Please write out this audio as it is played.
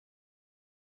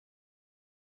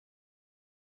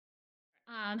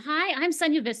Hi, I'm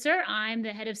Sonia Visser. I'm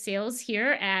the head of sales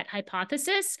here at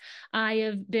Hypothesis. I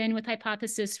have been with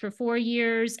Hypothesis for 4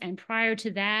 years, and prior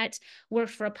to that,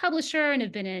 worked for a publisher and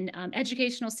have been in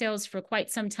educational sales for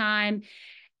quite some time.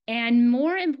 And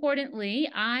more importantly,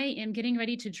 I am getting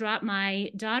ready to drop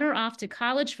my daughter off to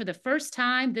college for the first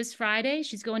time this Friday.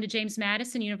 She's going to James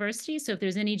Madison University. So if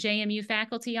there's any JMU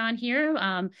faculty on here,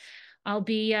 I'll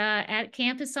be at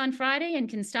campus on Friday and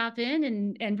can stop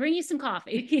in and bring you some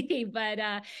coffee.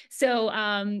 But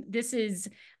this is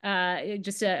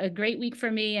just a great week for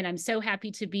me, and I'm so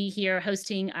happy to be here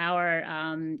hosting our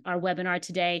webinar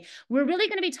today. We're really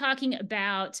going to be talking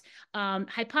about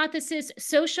hypothesis,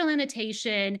 social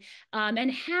annotation,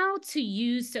 and how to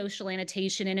use social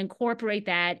annotation and incorporate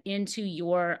that into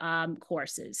your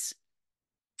courses.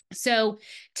 So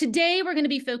today we're going to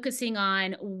be focusing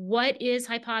on what is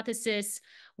hypothesis,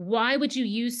 why would you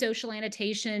use social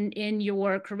annotation in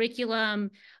your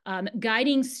curriculum,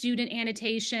 guiding student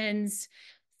annotations,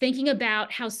 thinking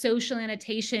about how social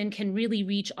annotation can really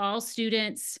reach all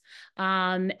students,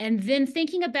 and then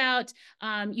thinking about,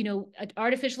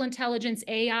 artificial intelligence,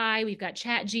 AI, we've got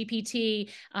Chat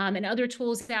GPT, and other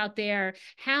tools out there.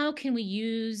 How can we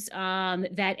use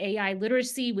that AI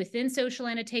literacy within social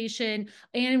annotation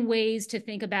and ways to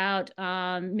think about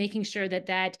making sure that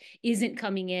that isn't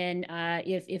coming in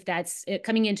if that's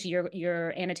coming into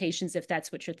your annotations, if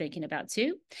that's what you're thinking about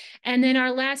too. And then our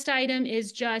last item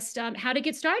is just how to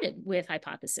get started with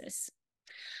hypothesis.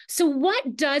 So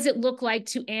what does it look like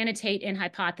to annotate in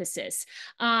hypothesis?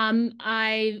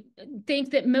 I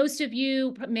think that most of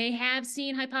you may have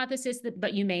seen hypothesis,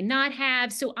 but you may not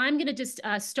have. So I'm going to just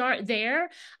start there.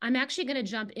 I'm actually going to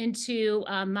jump into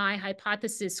my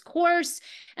hypothesis course,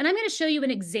 and I'm going to show you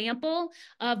an example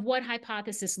of what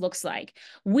hypothesis looks like.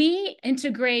 We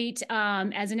integrate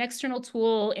as an external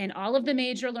tool in all of the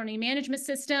major learning management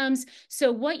systems.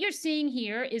 So what you're seeing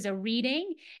here is a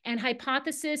reading and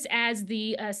hypothesis as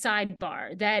the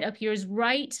sidebar that appears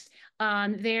right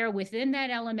there within that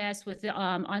LMS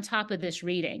on top of this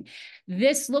reading.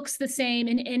 This looks the same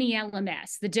in any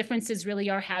LMS. The differences really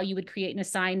are how you would create an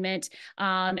assignment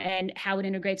and how it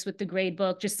integrates with the grade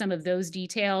book, just some of those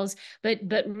details. But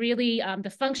really,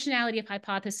 the functionality of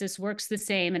hypothesis works the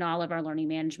same in all of our learning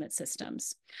management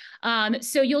systems.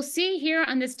 So you'll see here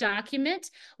on this document,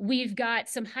 we've got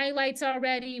some highlights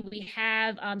already. We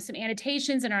have some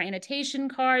annotations in our annotation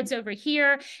cards over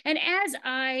here. And as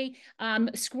I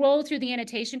scroll through the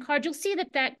annotation card, you'll see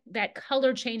that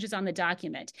color changes on the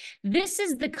document. This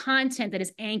is the content that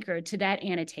is anchored to that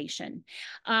annotation.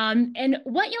 And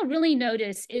what you'll really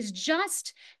notice is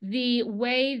just the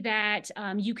way that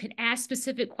you can ask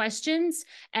specific questions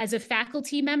as a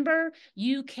faculty member.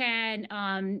 You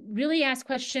can really ask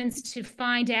questions to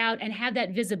find out and have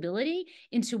that visibility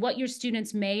into what your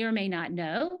students may or may not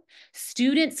know.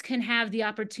 Students can have the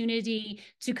opportunity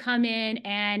to come in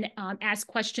and ask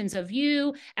questions of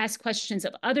you, ask questions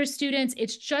of other students.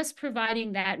 It's just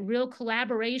providing that real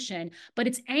collaboration, but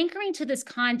it's anchoring to this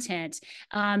content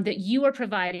that you are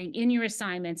providing in your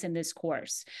assignments in this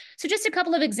course. So just a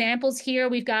couple of examples here.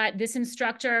 We've got this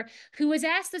instructor who has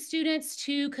asked the students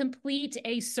to complete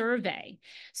a survey.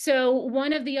 So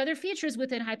one of the other features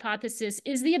within hypothesis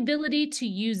is the ability to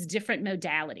use different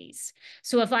modalities.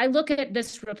 So if I look at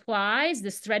this replies,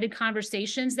 this threaded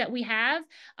conversations that we have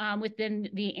within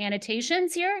the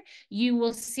annotations here, you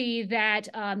will see that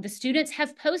the students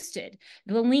have posted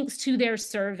the links to their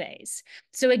surveys.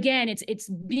 So again, it's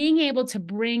being able to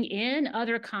bring in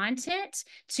other content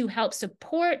to help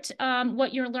support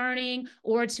what you're learning,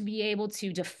 or to be able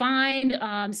to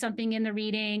define something in the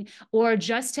reading, or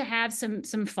just to have some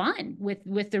fun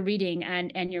with the reading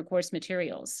and your course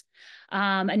materials.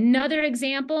 Another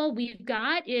example we've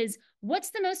got is,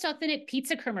 what's the most authentic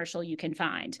pizza commercial you can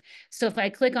find? So if I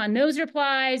click on those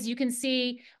replies, you can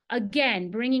see,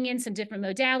 again, bringing in some different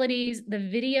modalities. The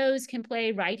videos can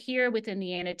play right here within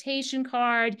the annotation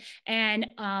card, and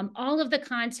all of the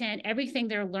content, everything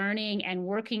they're learning and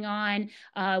working on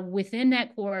within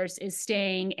that course is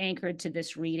staying anchored to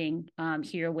this reading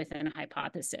here within a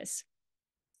hypothesis.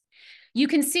 You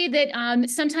can see that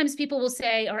sometimes people will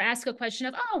say or ask a question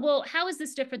of, oh, well, how is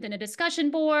this different than a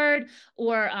discussion board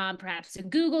or perhaps a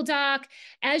Google Doc?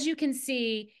 As you can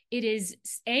see, it is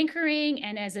anchoring,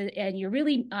 and you're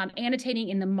really annotating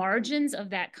in the margins of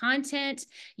that content.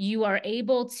 You are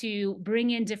able to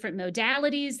bring in different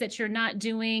modalities that you're not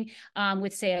doing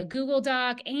with, say, a Google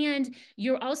Doc, and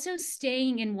you're also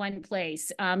staying in one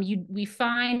place. We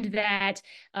find that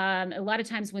a lot of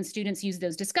times when students use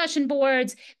those discussion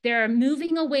boards, they're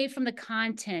moving away from the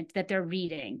content that they're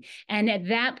reading, and at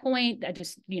that point,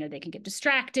 they can get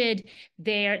distracted.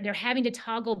 They're having to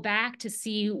toggle back to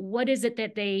see what is it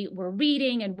that they were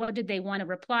reading and what did they want to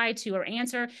reply to or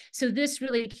answer. So this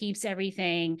really keeps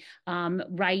everything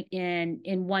right in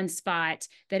one spot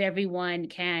that everyone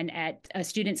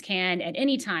students can at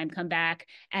any time come back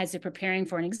as they're preparing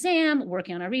for an exam,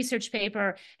 working on a research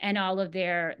paper, and all of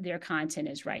their content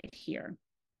is right here.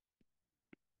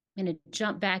 I'm going to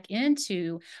jump back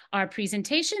into our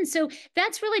presentation. So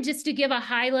that's really just to give a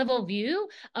high-level view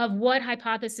of what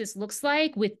Hypothesis looks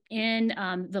like within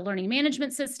the learning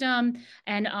management system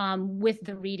and with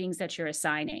the readings that you're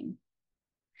assigning.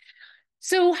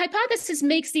 So Hypothesis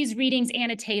makes these readings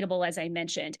annotatable, as I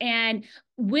mentioned, and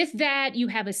with that, you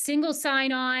have a single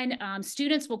sign-on.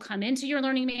 Students will come into your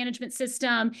learning management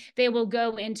system. They will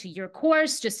go into your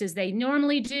course just as they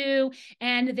normally do,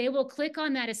 and they will click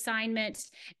on that assignment.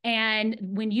 And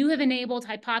when you have enabled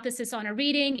Hypothesis on a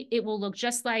reading, it will look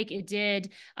just like it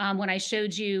did when I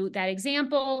showed you that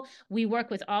example. We work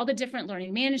with all the different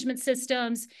learning management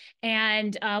systems,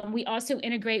 and we also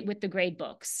integrate with the grade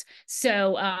books.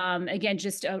 So again,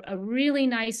 just a really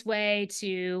nice way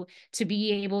to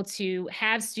be able to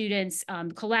have students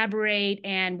collaborate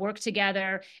and work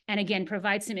together, and again,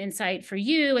 provide some insight for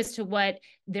you as to what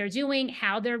they're doing,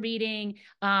 how they're reading,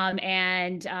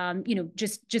 and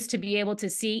just to be able to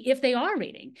see if they are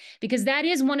reading, because that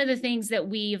is one of the things that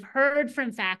we've heard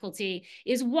from faculty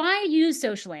is why use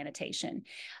social annotation.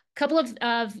 Couple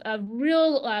of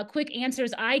real quick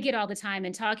answers I get all the time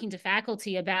in talking to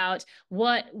faculty about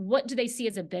what do they see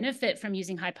as a benefit from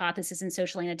using Hypothesis and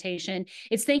social annotation.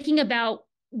 It's thinking about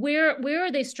where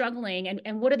are they struggling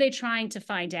and what are they trying to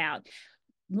find out.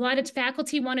 A lot of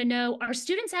faculty want to know, are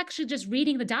students actually just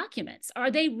reading the documents? Are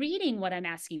they reading what I'm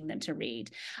asking them to read?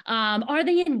 Are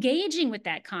they engaging with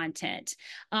that content?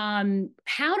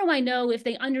 How do I know if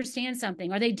they understand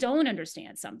something or they don't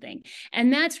understand something?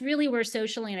 And that's really where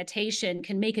social annotation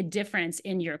can make a difference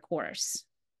in your course.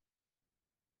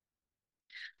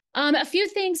 A few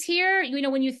things here,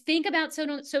 when you think about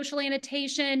social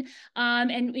annotation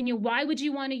and why would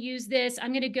you want to use this?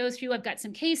 I'm going to go through, I've got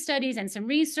some case studies and some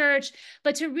research,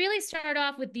 but to really start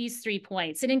off with these 3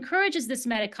 points, it encourages this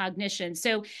metacognition.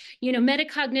 So,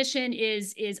 metacognition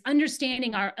is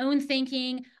understanding our own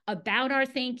thinking, about our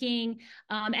thinking,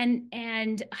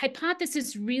 and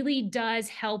Hypothesis really does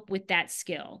help with that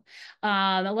skill.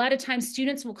 A lot of times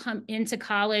students will come into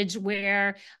college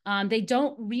where they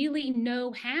don't really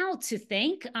know how to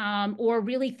think or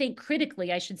really think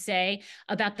critically, I should say,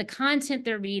 about the content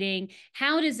they're reading.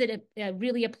 How does it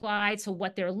really apply to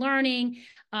what they're learning?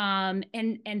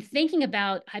 And thinking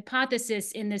about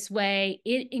Hypothesis in this way,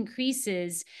 it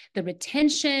increases the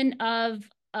retention of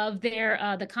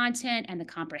their the content and the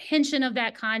comprehension of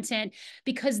that content,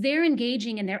 because they're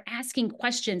engaging and they're asking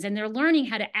questions and they're learning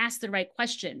how to ask the right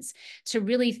questions to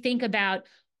really think about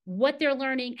what they're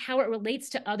learning, how it relates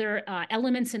to other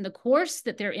elements in the course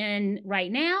that they're in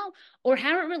right now, or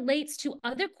how it relates to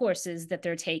other courses that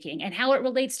they're taking, and how it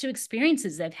relates to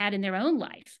experiences they've had in their own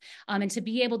life, and to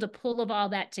be able to pull of all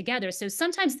that together. So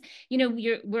sometimes,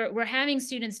 we're having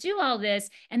students do all this,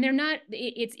 and they're not.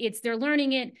 They're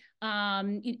learning it.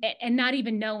 And not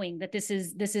even knowing that this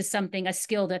is something, a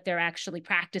skill that they're actually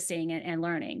practicing and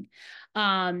learning.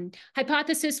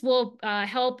 Hypothesis will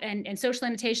help, and social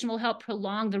annotation will help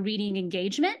prolong the reading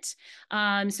engagement.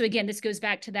 So again, this goes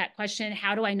back to that question,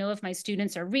 how do I know if my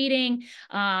students are reading?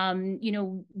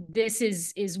 This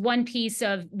is one piece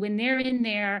of when they're in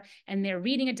there and they're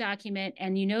reading a document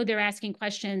and they're asking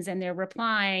questions and they're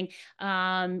replying,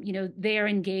 they're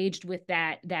engaged with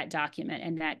that document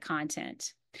and that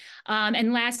content.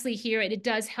 And lastly here, it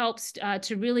does help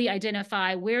to really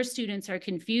identify where students are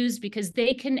confused, because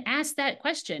they can ask that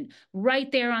question right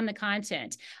there on the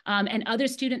content. And other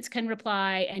students can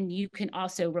reply, and you can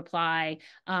also reply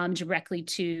directly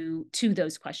to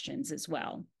those questions as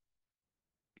well.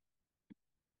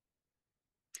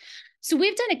 So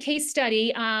we've done a case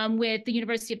study with the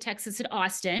University of Texas at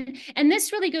Austin, and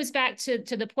this really goes back to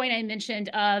the point I mentioned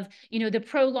of the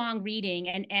prolonged reading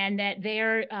and that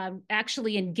they're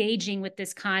actually engaging with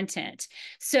this content.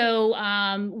 So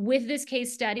with this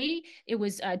case study, it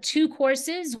was two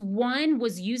courses. One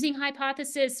was using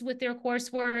hypothesis with their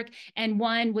coursework, and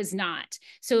one was not.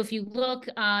 So if you look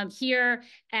here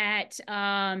at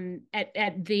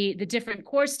the different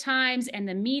course times and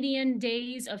the median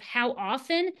days of how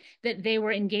often that they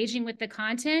were engaging with the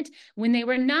content. When they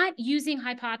were not using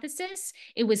hypothesis,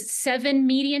 it was 7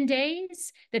 median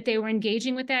days that they were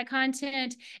engaging with that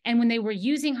content. And when they were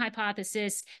using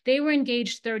hypothesis, they were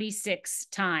engaged 36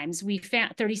 times. We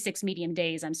found 36 median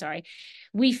days, I'm sorry.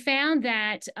 We found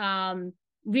that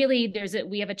really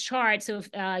we have a chart. So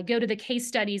if go to the case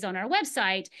studies on our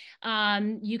website,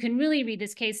 you can really read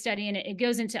this case study, and it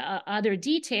goes into other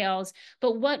details.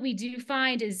 But what we do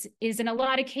find is in a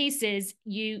lot of cases,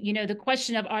 the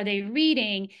question of are they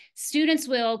reading, students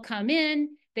will come in,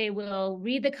 they will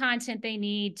read the content they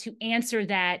need to answer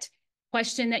that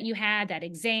question that you had, that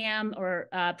exam, or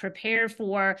prepare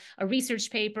for a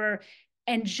research paper,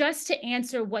 and just to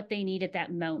answer what they need at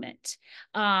that moment.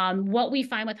 What we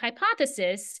find with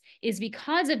hypothesis is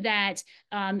because of that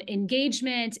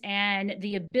engagement and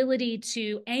the ability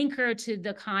to anchor to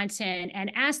the content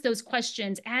and ask those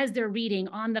questions as they're reading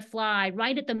on the fly,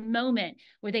 right at the moment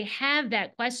where they have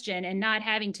that question and not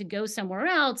having to go somewhere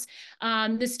else,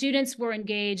 the students were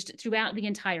engaged throughout the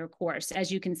entire course,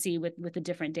 as you can see with the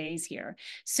different days here.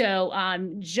 So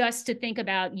just to think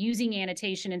about using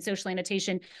annotation and social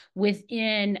annotation within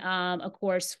a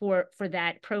course for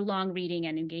that prolonged reading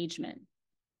and engagement.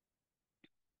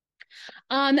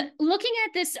 Looking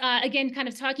at this, again, kind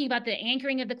of talking about the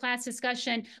anchoring of the class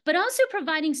discussion, but also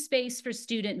providing space for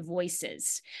student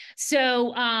voices.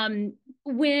 So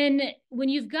when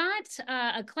you've got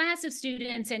a class of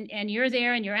students and you're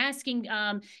there and you're asking,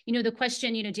 the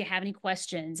question, do you have any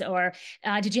questions? Or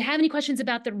did you have any questions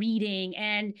about the reading?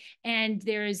 And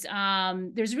there's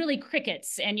really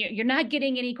crickets, and you're not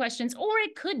getting any questions. Or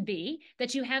it could be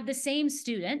that you have the same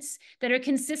students that are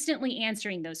consistently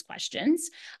answering those questions.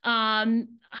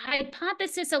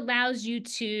 Hypothesis allows you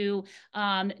to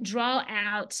draw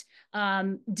out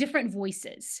different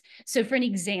voices. So for an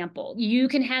example, you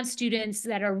can have students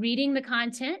that are reading the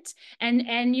content,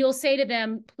 and you'll say to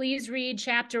them, please read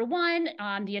chapter 1.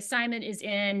 The assignment is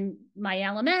in my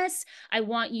LMS. I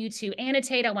want you to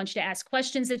annotate. I want you to ask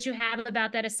questions that you have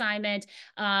about that assignment,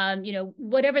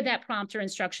 whatever that prompt or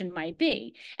instruction might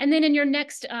be. And then in your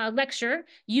next lecture,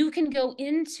 you can go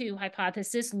into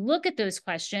hypothesis, look at those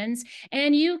questions,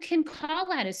 and you can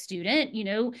call out a student,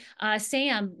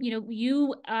 Sam,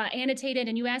 you annotated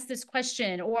and you asked this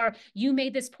question, or you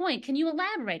made this point. Can you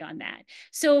elaborate on that?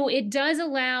 So it does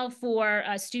allow for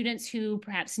students who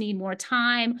perhaps need more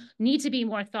time, need to be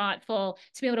more thoughtful,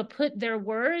 to be able to put their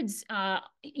words,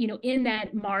 in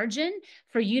that margin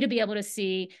for you to be able to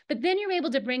see. But then you're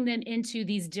able to bring them into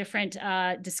these different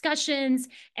discussions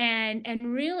and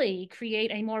really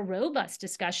create a more robust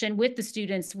discussion with the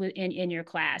students in your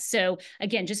class. So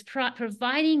again, just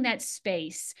providing that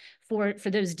space for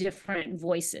those different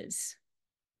voices.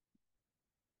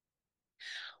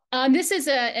 This is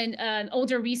an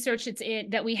older research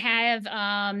that we have,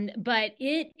 but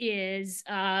it is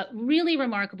really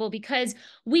remarkable because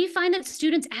we find that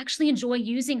students actually enjoy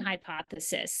using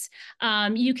hypothesis.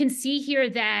 You can see here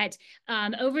that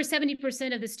over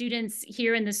 70% of the students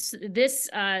here in this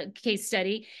case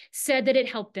study said that it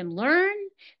helped them learn.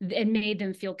 It made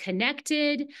them feel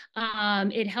connected.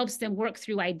 It helps them work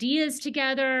through ideas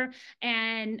together.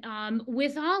 And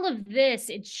with all of this,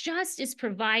 it just is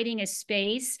providing a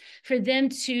space for them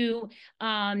to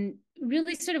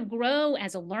really sort of grow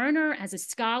as a learner, as a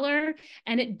scholar,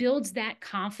 and it builds that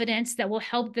confidence that will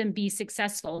help them be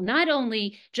successful, not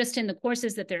only just in the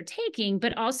courses that they're taking,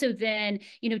 but also then,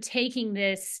 taking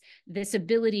this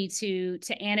ability to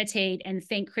annotate and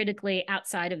think critically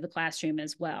outside of the classroom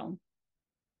as well.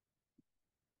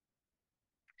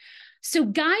 So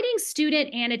guiding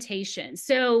student annotation.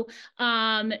 So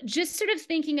just sort of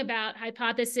thinking about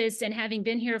hypothesis and having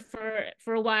been here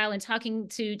for a while and talking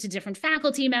to different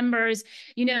faculty members,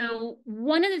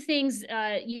 one of the things,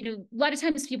 a lot of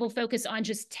times people focus on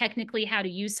just technically how to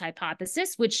use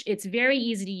hypothesis, which it's very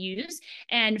easy to use.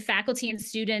 And faculty and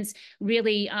students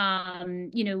really,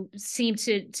 seem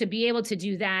to be able to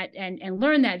do that and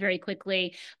learn that very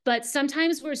quickly. But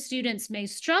sometimes where students may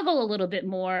struggle a little bit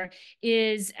more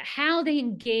is how they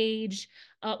engage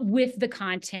with the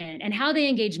content and how they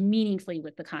engage meaningfully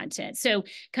with the content. So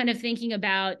kind of thinking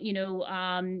about,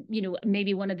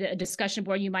 maybe one of the discussion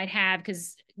board you might have,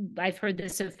 because I've heard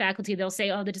this of faculty, they'll say,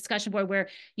 oh, the discussion board where,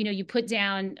 you put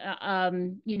down,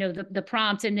 the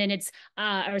prompt, and then it's,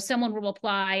 or someone will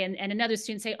reply, and another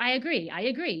student say, I agree, I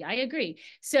agree, I agree.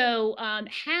 So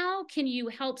how can you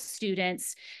help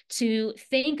students to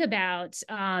think about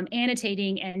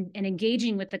annotating and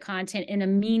engaging with the content in a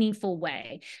meaningful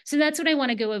way? So that's what I want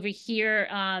to go over here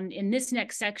in this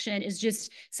next section, is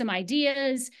just some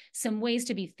ideas, some ways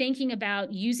to be thinking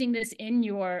about using this in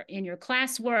your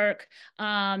classwork.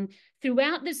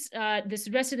 Throughout this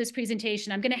rest of this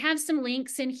presentation, I'm going to have some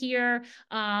links in here,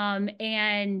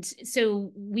 and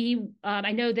so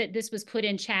I know that this was put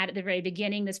in chat at the very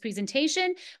beginning, this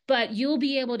presentation, but you'll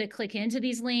be able to click into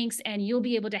these links, and you'll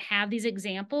be able to have these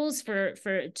examples for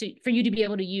you to be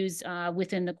able to use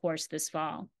within the course this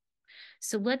fall.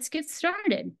 So let's get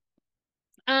started.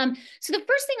 So the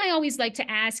first thing I always like to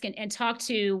ask and talk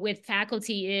to with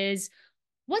faculty is,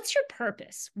 what's your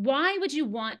purpose? Why would you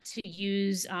want to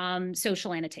use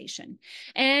social annotation?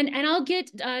 And I'll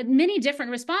get many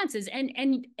different responses. And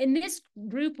in this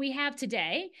group we have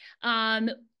today,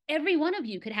 every one of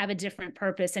you could have a different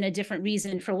purpose and a different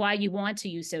reason for why you want to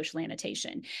use social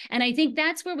annotation. And I think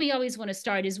that's where we always want to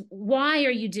start, is why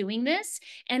are you doing this?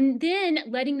 And then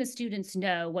letting the students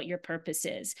know what your purpose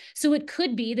is. So it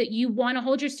could be that you want to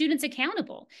hold your students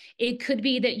accountable. It could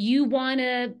be that you want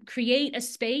to create a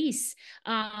space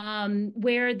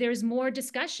where there's more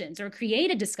discussions, or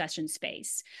create a discussion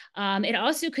space. It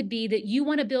also could be that you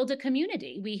want to build a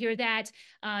community. We hear that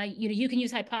you can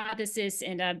use Hypothesis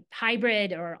in a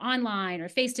hybrid or online or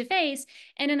face-to-face.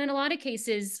 And in a lot of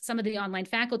cases, some of the online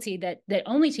faculty that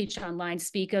only teach online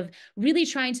speak of really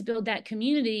trying to build that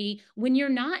community when you're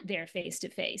not there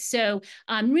face-to-face. So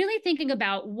really thinking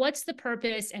about what's the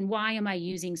purpose and why am I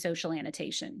using social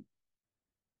annotation?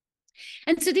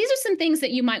 And so these are some things that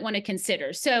you might want to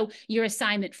consider. So your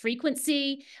assignment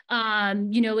frequency,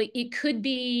 it could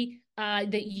be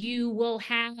that you will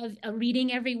have a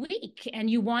reading every week, and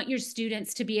you want your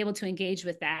students to be able to engage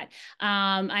with that.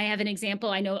 I have an example.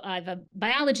 I know I have a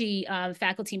biology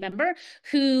faculty member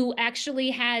who actually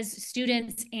has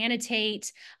students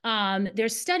annotate their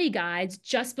study guides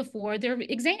just before their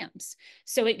exams.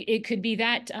 So it could be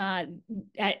that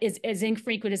as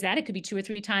infrequent as that. It could be 2 or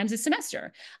 3 times a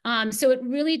semester. So it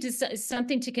really just is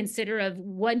something to consider of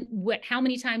how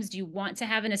many times do you want to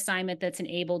have an assignment that's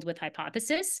enabled with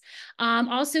Hypothesis.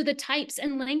 Also, the types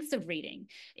and lengths of reading.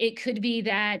 It could be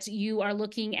that you are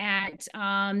looking at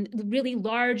really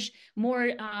large,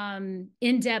 more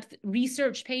in-depth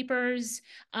research papers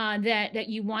that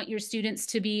you want your students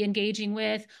to be engaging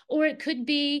with, or it could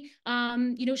be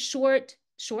short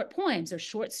poems or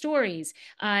short stories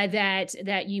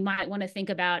that you might want to think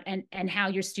about, and how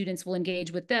your students will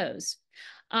engage with those.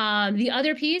 The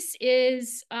other piece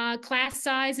is class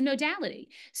size and modality.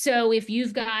 So if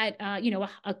you've got,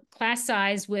 a class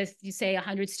size with, you say,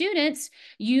 100 students,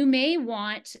 you may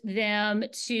want them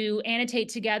to annotate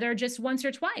together just once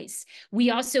or twice.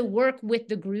 We also work with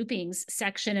the groupings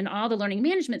section and all the learning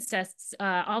management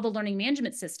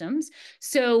systems.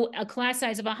 So a class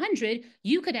size of 100,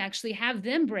 you could actually have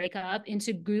them break up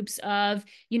into groups of,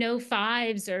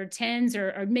 5s or 10s,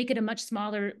 or make it a much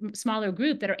smaller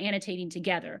group that are annotating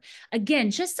together. Again,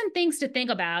 just some things to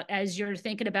think about as you're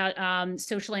thinking about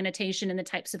social annotation and the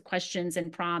types of questions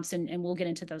and prompts, and we'll get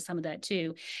into some of that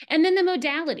too. And then the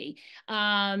modality,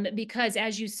 because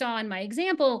as you saw in my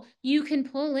example, you can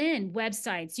pull in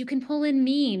websites, you can pull in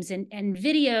memes and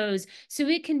videos, so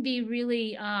it can be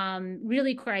really,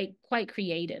 really quite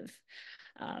creative.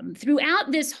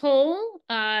 Throughout this whole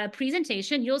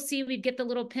presentation, you'll see we get the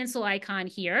little pencil icon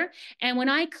here. And when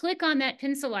I click on that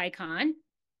pencil icon,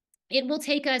 it will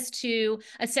take us to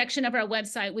a section of our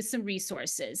website with some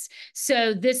resources.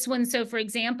 So this one, for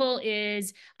example,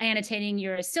 is annotating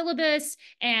your syllabus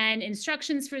and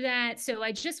instructions for that. So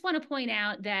I just want to point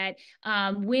out that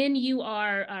when you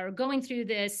are going through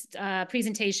this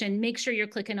presentation, make sure you're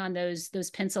clicking on those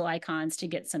pencil icons to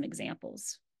get some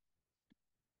examples.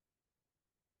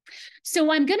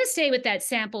 So I'm going to stay with that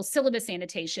sample syllabus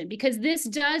annotation, because this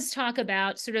does talk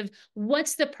about sort of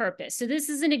what's the purpose. So this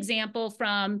is an example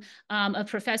from a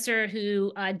professor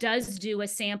who does do a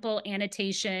sample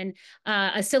annotation,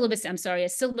 a syllabus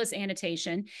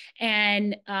annotation.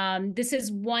 And this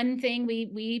is one thing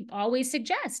we always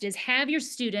suggest, is have your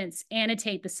students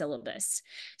annotate the syllabus.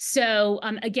 So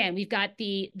again, we've got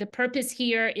the purpose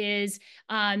here is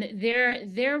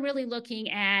they're really looking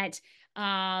at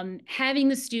having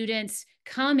the students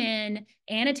come in,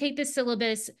 annotate the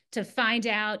syllabus to find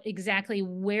out exactly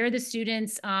where the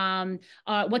students,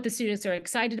 what the students are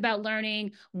excited about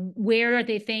learning, where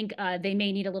they think they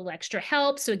may need a little extra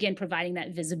help. So again, providing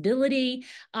that visibility.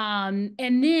 And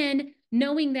then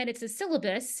knowing that it's a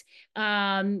syllabus,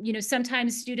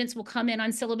 sometimes students will come in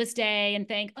on syllabus day and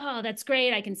think, oh, that's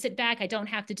great. I can sit back. I don't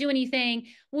have to do anything.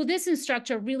 Well, this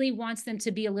instructor really wants them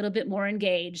to be a little bit more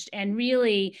engaged and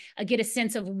really get a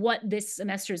sense of what this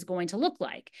semester is going to look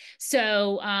like.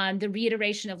 So the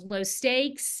reiteration of low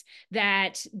stakes,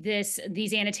 that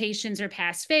these annotations are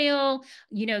pass fail,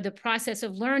 the process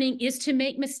of learning is to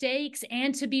make mistakes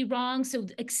and to be wrong. So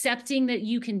accepting that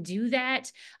you can do that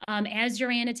as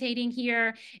you're annotating here,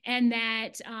 and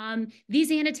that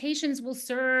these annotations will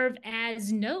serve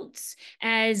as notes,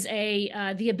 as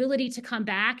the ability to come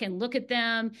back and look at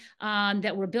them,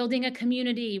 that we're building a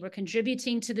community, we're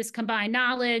contributing to this combined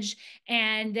knowledge,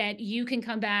 and that you can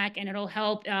come back and it'll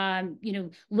help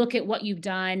look at what you've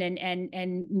done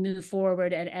and move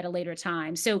forward at a later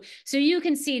time. So you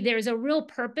can see there's a real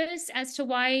purpose as to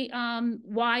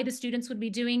why the students would be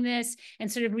doing this,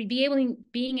 and sort of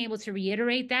being able to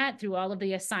reiterate that through all of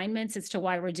the assignments as to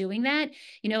why we're doing that.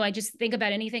 I just think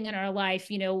about anything in our life,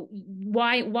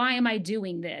 why am I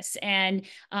doing this? And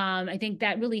I think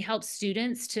that really helps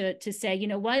students to say,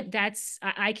 what,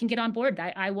 I can get on board.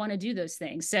 I want to do those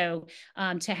things. So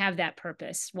to have that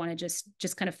purpose, want to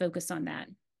just kind of focus on that.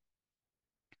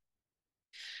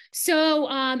 So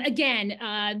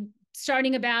again,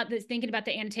 thinking about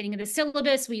the annotating of the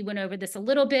syllabus, we went over this a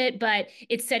little bit, but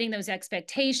it's setting those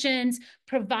expectations,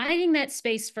 providing that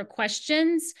space for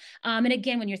questions. And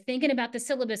again, when you're thinking about the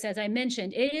syllabus, as I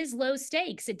mentioned, it is low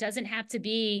stakes. It doesn't have to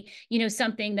be,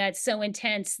 something that's so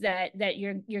intense that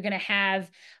you're going to have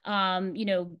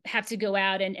to go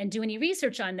out and do any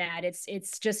research on that.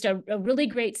 It's just a really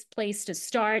great place to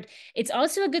start. It's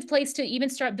also a good place to even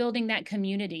start building that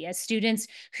community as students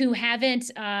who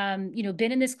haven't,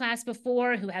 been in this class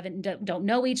before, who don't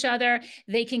know each other.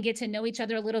 They can get to know each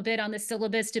other a little bit on the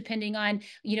syllabus, depending on,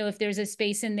 if there's a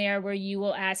space in there where you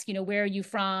will ask, where are you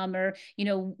from, or,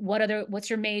 what's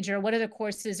your major, what other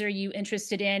courses are you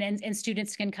interested in? And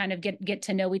students can kind of get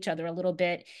to know each other a little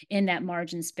bit in that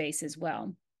margin space as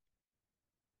well.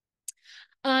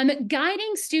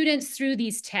 Guiding students through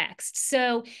these texts.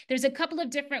 So there's a couple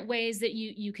of different ways that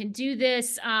you can do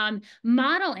this.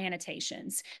 Model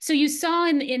annotations. So you saw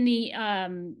in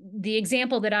the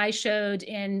example that I showed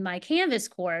in my Canvas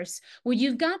course, where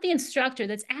you've got the instructor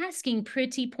that's asking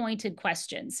pretty pointed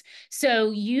questions.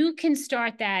 So you can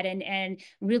start that and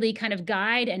really kind of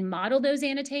guide and model those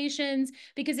annotations,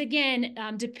 because again,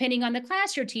 depending on the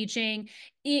class you're teaching,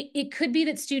 it could be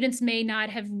that students may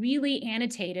not have really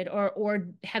annotated or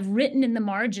have written in the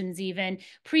margins even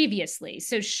previously.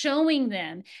 So showing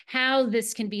them how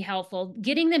this can be helpful,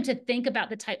 getting them to think about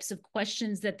the types of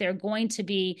questions that they're going to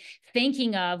be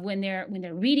thinking of when they're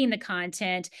reading the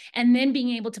content, and then being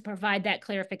able to provide that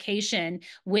clarification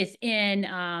within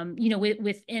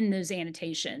within those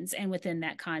annotations and within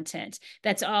that content.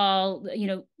 That's all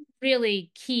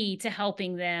really key to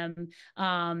helping them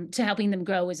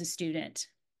grow as a student.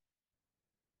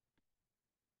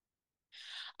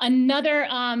 Another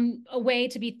a way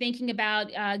to be thinking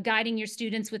about guiding your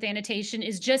students with annotation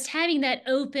is just having that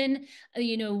open,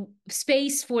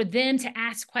 space for them to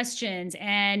ask questions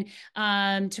and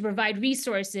to provide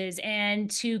resources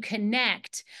and to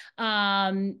connect.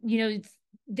 They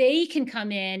can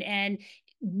come in and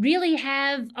really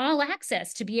have all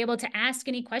access to be able to ask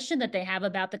any question that they have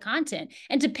about the content.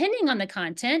 And depending on the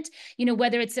content,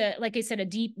 whether it's like I said, a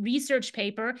deep research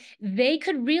paper, they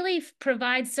could really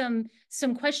provide some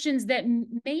questions that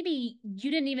maybe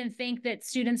you didn't even think that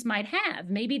students might have.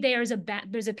 Maybe there's a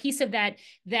piece of that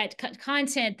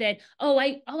content that,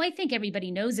 I think everybody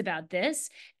knows about this,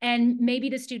 and maybe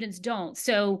the students don't.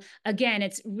 So again,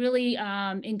 it's really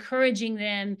encouraging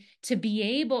them to be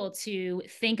able to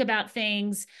think about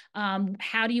things.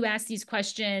 How do you ask these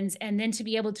questions, and then to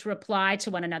be able to reply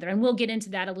to one another. And we'll get into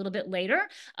that a little bit later,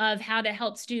 of how to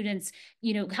help students,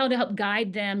 how to help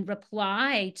guide them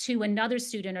reply to another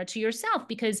student or to yourself,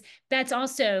 because that's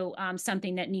also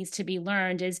something that needs to be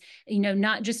learned, is,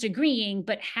 not just agreeing,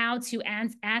 but how to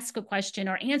ask a question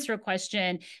or answer a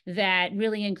question that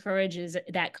really encourages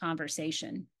that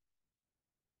conversation.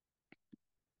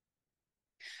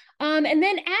 And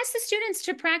then ask the students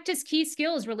to practice key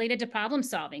skills related to problem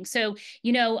solving. So,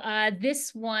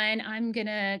 this one, I'm going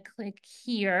to click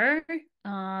here,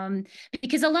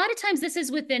 because a lot of times this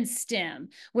is within STEM,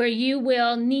 where you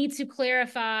will need to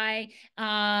clarify,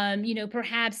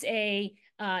 perhaps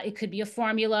it could be a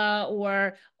formula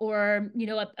or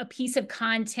a piece of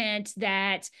content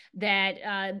that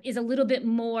is a little bit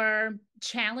more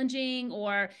challenging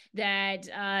or that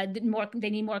they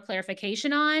need more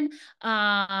clarification on.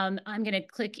 I'm going to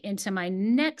click into my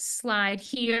next slide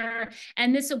here,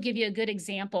 and this will give you a good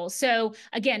example. So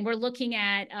again, we're looking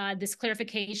at this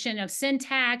clarification of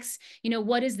syntax.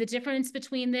 What is the difference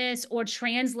between this, or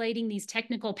translating these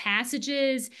technical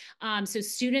passages, so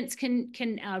students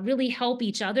can really help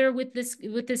each other with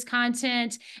this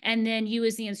content, and then you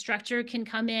as the instructor can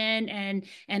come in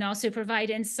and also provide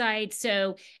insight.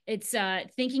 So it's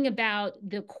thinking about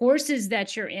the courses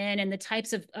that you're in and the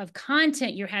types of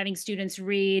content you're having students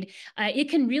read. It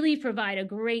can really provide a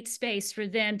great space for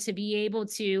them to be able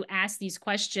to ask these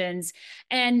questions.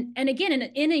 And again,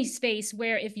 in a space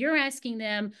where if you're asking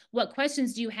them, what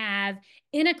questions do you have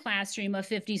in a classroom of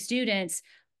 50 students,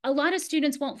 a lot of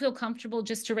students won't feel comfortable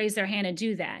just to raise their hand and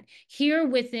do that. Here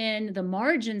within the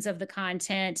margins of the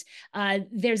content,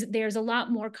 there's a lot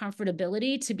more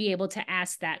comfortability to be able to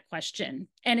ask that question.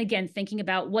 And again, thinking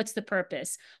about what's the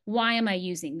purpose? Why am I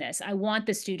using this? I want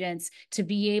the students to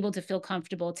be able to feel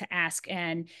comfortable to ask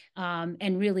and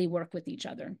really work with each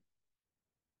other.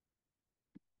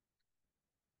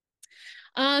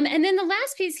 And then the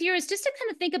last piece here is just to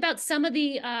kind of think about some of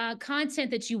the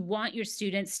content that you want your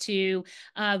students to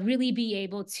really be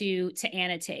able to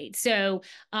annotate. So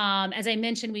as I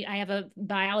mentioned, I have a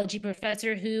biology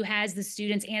professor who has the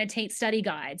students annotate study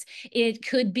guides. It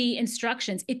could be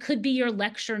instructions. It could be your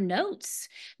lecture notes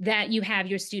that you have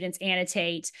your students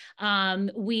annotate.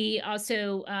 We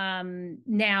also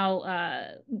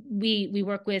now we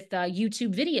work with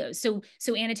YouTube videos,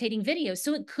 so annotating videos.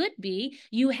 So it could be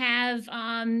you have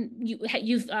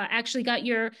you've actually got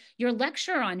your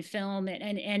lecture on film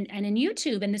and in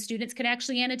YouTube, and the students could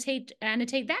actually annotate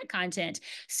that content.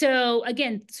 So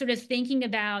again, sort of thinking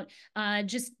about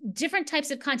just different types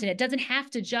of content. It doesn't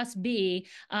have to just be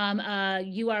a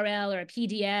URL or a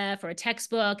PDF or a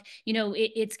textbook.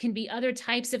 It can be other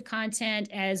types of content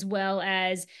as well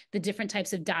as the different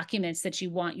types of documents that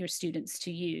you want your students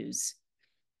to use.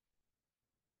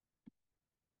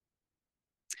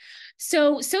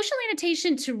 So social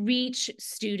annotation to reach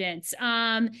students.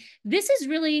 This is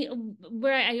really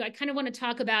where I kind of want to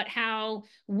talk about how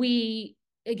we,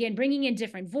 again, bringing in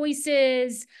different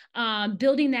voices,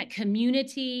 building that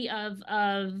community of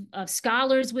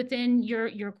scholars within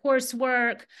your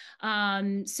coursework.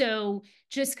 So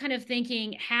just kind of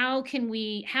thinking, how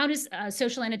does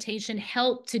social annotation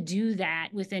help to do that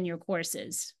within your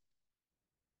courses?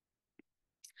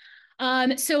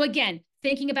 So again,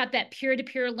 thinking about that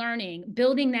peer-to-peer learning,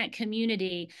 building that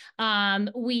community. I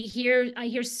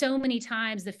hear so many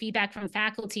times the feedback from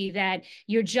faculty that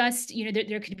you're just,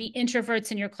 there could be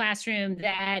introverts in your classroom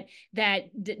that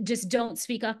just don't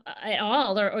speak up at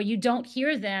all, or you don't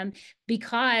hear them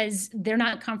because they're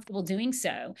not comfortable doing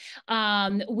so.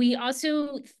 We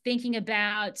also thinking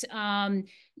about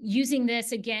using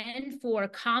this again for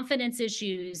confidence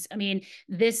issues. I mean,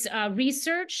 this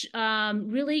research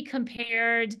really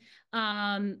compared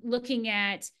looking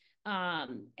at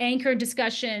anchor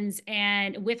discussions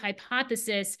and with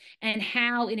hypothesis and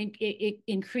how it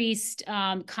increased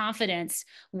confidence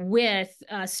with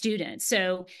students.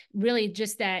 So really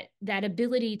just that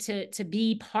ability to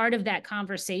be part of that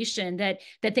conversation that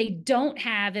they don't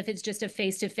have if it's just a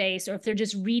face-to-face, or if they're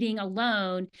just reading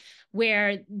alone,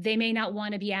 where they may not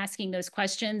want to be asking those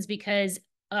questions because,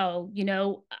 oh,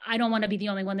 I don't want to be the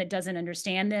only one that doesn't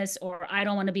understand this, or I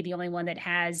don't want to be the only one that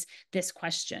has this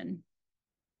question.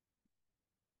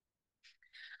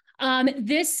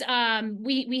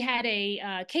 We had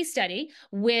a case study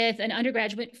with an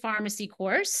undergraduate pharmacy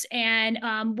course, and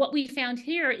what we found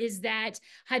here is that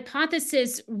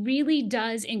hypothesis really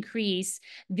does increase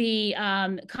the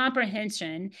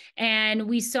comprehension, and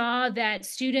we saw that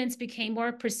students became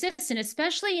more persistent,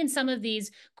 especially in some of these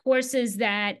courses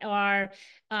that are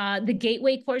the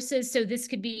gateway courses. So this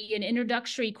could be an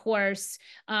introductory course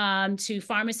to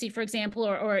pharmacy, for example,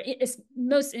 or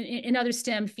most in other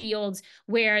STEM fields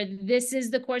where this is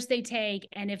the course they take,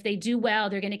 and if they do well,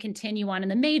 they're going to continue on in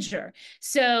the major.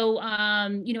 So,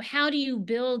 how do you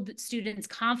build students'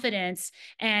 confidence,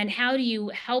 and how do you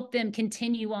help them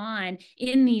continue on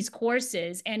in these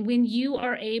courses? And when you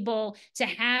are able to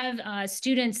have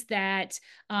students that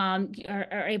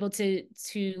are able to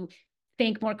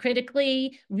think more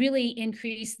critically, really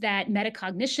increase that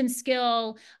metacognition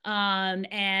skill,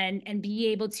 and be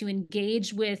able to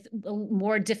engage with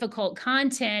more difficult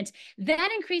content. That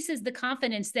increases the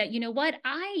confidence that, you know what,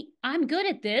 I'm good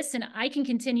at this and I can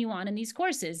continue on in these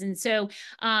courses. And so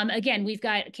again, we've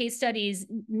got case studies,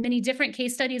 many different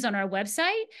case studies on our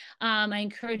website. I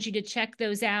encourage you to check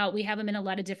those out. We have them in a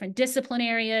lot of different discipline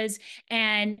areas,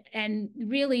 and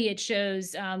really it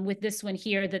shows with this one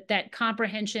here that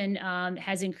comprehension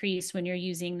has increased when you're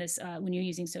using this when you're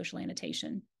using social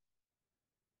annotation.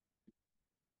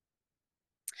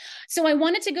 So I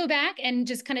wanted to go back and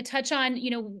just kind of touch on,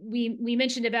 we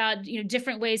mentioned about,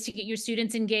 different ways to get your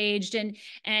students engaged,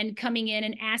 and coming in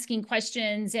and asking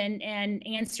questions and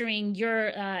answering your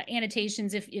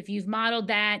annotations if you've modeled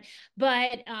that.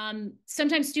 But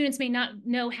sometimes students may not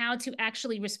know how to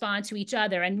actually respond to each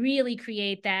other and really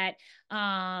create that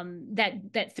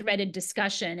threaded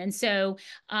discussion. And so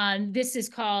this is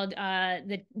called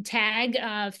the tag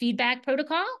feedback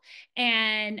protocol,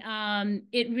 and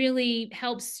it really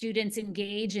helps students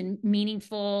engage in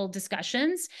meaningful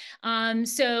discussions.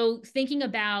 So thinking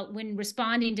about when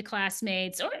responding to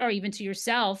classmates or even to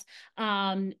yourself,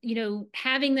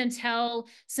 having them tell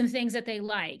some things that they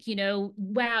like,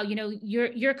 wow,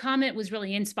 your comment was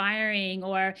really inspiring,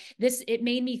 or it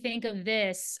made me think of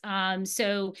this.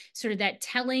 So sort of that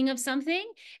telling of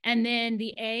something. And then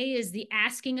the A is the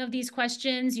asking of these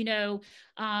questions,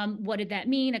 what did that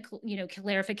mean?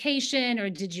 Clarification, or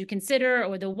did you consider,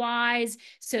 or the whys.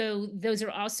 So those are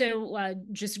also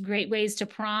just great ways to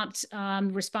prompt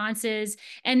responses.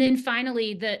 And then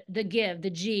finally, the give, the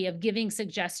G of giving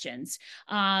suggestions.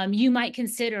 You might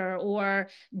consider, or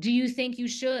do you think you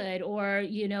should, or,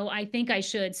 I think I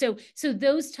should. So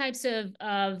those types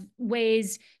of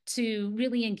ways to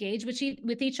really engage with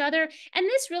each other. And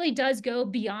this really does go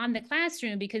beyond the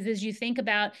classroom, because as you think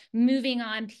about moving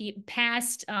on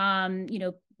past,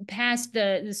 past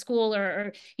the school,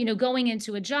 or going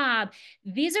into a job,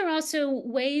 these are also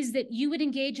ways that you would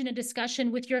engage in a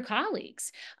discussion with your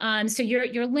colleagues. So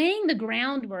you're laying the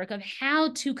groundwork of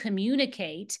how to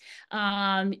communicate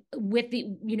with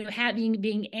the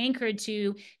being anchored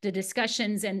to the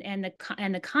discussions and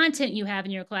the content you have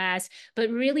in your class, but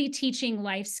really teaching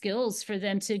life skills for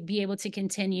them to be able to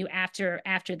continue after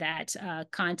that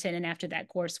content and after that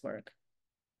coursework.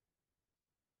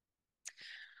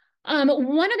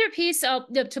 One other piece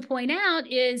to point out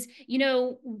is,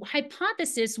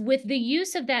 hypothesis with the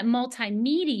use of that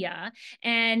multimedia,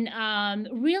 and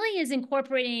really is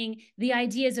incorporating the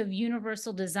ideas of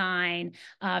universal design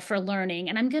for learning.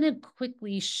 And I'm going to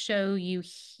quickly show you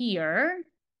here.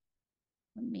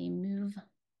 Let me move.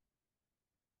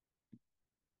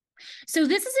 So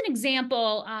this is an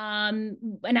example,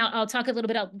 and I'll talk a little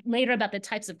bit later about the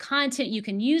types of content you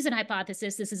can use in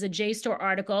Hypothesis. This is a JSTOR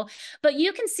article, but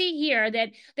you can see here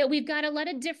that we've got a lot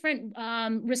of different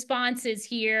responses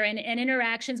here and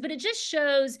interactions, but it just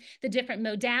shows the different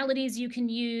modalities you can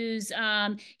use.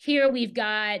 Here we've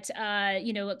got,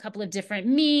 a couple of different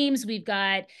memes. We've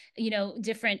got,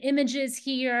 different images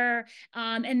here.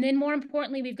 And then more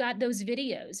importantly, we've got those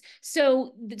videos.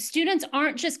 So the students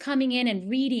aren't just coming in and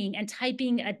reading and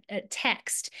typing a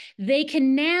text. They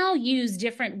can now use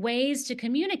different ways to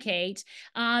communicate,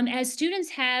 as students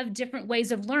have different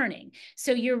ways of learning.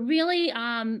 So you're really,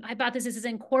 Hypothesis is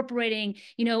incorporating,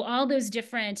 all those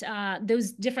different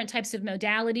types of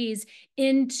modalities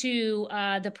into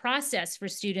the process for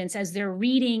students as they're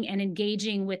reading and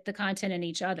engaging with the content and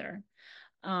each other.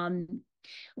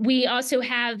 We also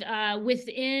have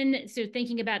so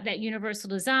thinking about that universal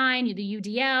design, the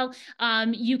UDL,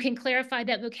 you can clarify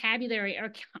that vocabulary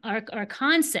or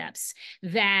concepts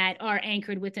that are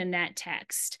anchored within that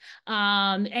text.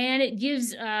 And it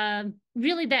gives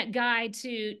really that guide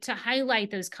to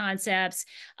highlight those concepts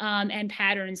and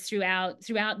patterns throughout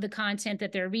the content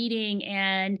that they're reading,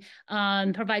 and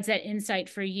provides that insight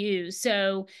for you.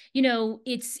 So,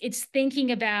 it's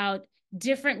thinking about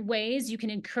different ways you can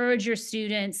encourage your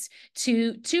students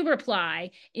to reply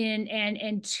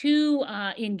and to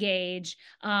engage,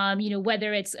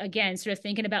 whether it's, again, sort of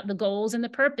thinking about the goals and the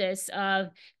purpose of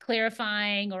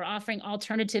clarifying or offering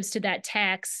alternatives to that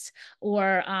text,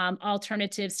 or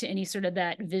alternatives to any sort of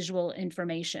that visual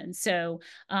information. So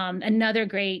another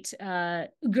great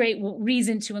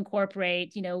reason to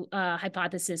incorporate,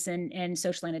 Hypothesis and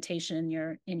social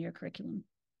annotation in your curriculum.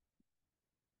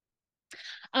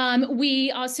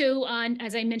 We also,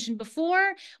 as I mentioned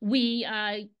before, we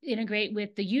integrate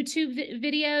with the YouTube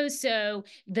videos. So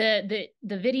the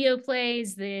video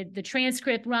plays, the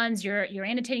transcript runs. You're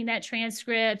annotating that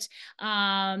transcript,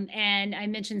 and I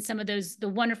mentioned some of the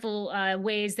wonderful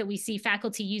ways that we see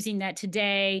faculty using that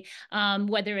today,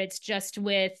 whether it's just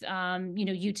with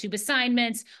YouTube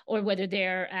assignments or whether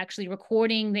they're actually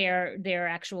recording their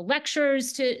actual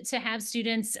lectures to have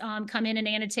students come in and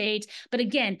annotate. But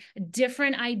again,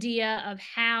 different idea of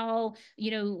how,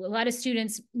 a lot of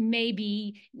students may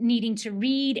be needing to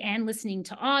read and listening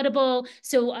to Audible.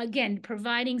 So again,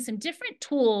 providing some different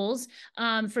tools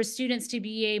for students to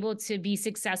be able to be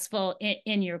successful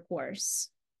in your course.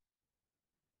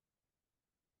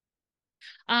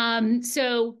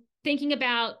 So thinking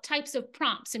about types of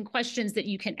prompts and questions that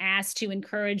you can ask to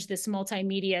encourage this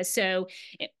multimedia. So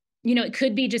it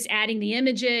could be just adding the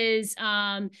images,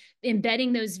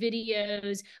 embedding those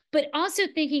videos, but also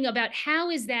thinking about how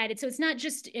is that. So it's not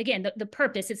just, again, the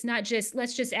purpose. It's not just,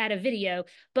 let's just add a video,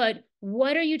 but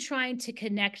what are you trying to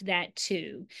connect that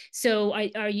to? So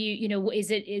are you,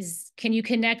 can you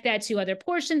connect that to other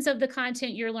portions of the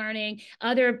content you're learning,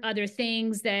 other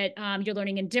things that you're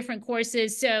learning in different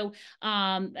courses? So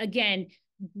again,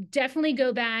 definitely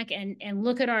go back and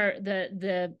look at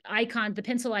the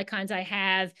pencil icons I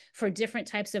have for different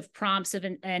types of prompts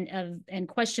and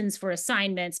questions for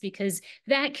assignments, because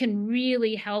that can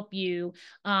really help you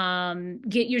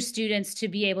get your students to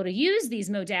be able to use these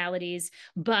modalities,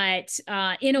 but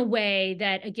in a way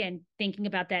that, again, thinking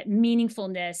about that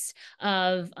meaningfulness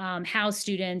of how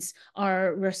students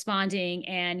are responding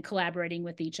and collaborating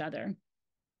with each other.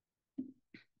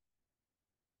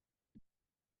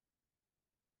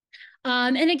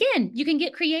 And again, you can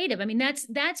get creative. I mean,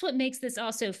 that's what makes this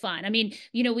also fun. I mean,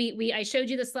 I showed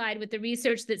you the slide with the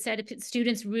research that said if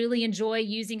students really enjoy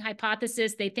using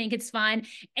Hypothesis, they think it's fun,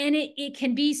 and it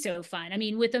can be so fun. I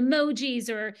mean, with emojis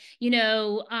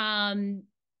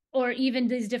or even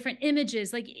these different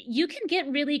images, like you can get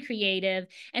really creative,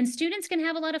 and students can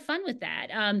have a lot of fun with that.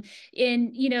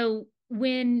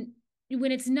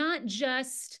 When it's not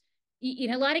just,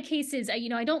 in a lot of cases, I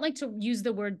don't like to use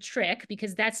the word trick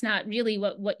because that's not really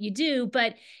what you do,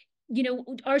 but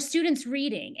our students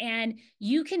reading, and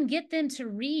you can get them to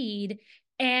read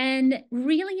and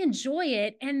really enjoy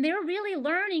it, and they're really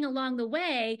learning along the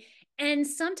way, and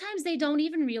sometimes they don't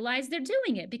even realize they're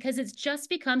doing it because it's just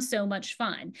become so much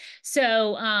fun.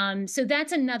 So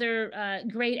that's another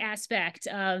great aspect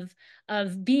of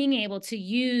being able to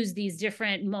use these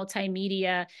different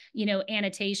multimedia,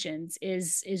 annotations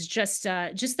is just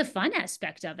the fun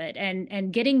aspect of it,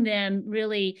 and getting them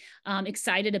really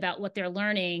excited about what they're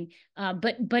learning,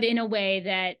 but in a way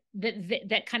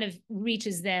that kind of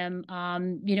reaches them,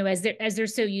 as they're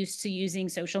so used to using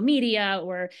social media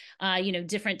or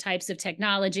different types of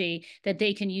technology, that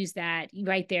they can use that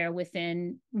right there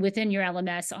within your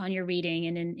LMS on your reading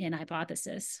and in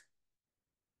Hypothesis.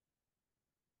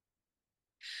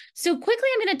 So quickly,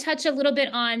 I'm going to touch a little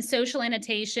bit on social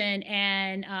annotation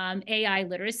and AI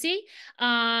literacy.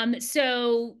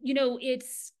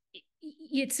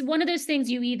 It's one of those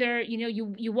things you either,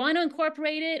 you want to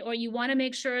incorporate it, or you want to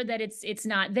make sure that it's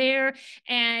not there.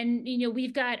 And,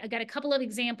 I got a couple of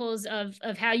examples of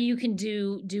how you can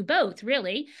do both,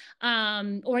 really,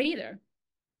 or either.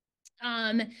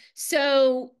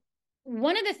 So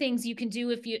one of the things you can do,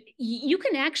 if you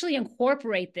can actually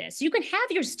incorporate this, you can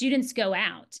have your students go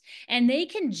out and they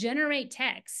can generate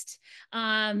text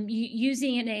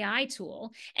using an AI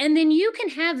tool, and then you can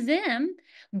have them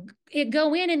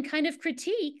go in and kind of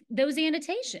critique those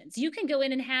annotations. You can go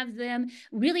in and have them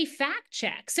really fact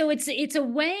check. So it's a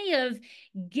way of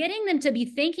getting them to be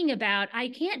thinking about, I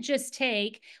can't just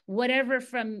take whatever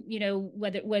from,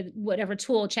 whatever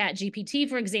tool, Chat GPT,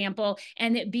 for example,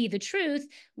 and it be the truth.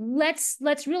 Let's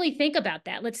really think about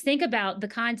that. Let's think about the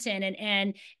content,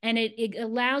 and it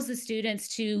allows the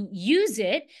students to use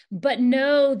it, but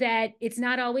know that it's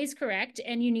not always correct,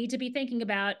 and you need to be thinking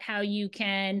about how you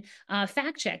can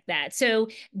fact check that. So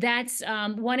that's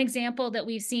one example that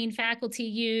we've seen faculty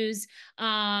use.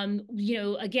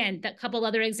 Again, that couple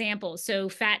other examples. So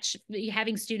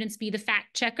having students be the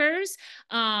fact checkers,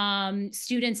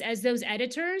 students as those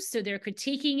editors. So they're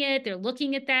critiquing it, they're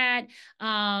looking at that,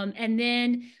 and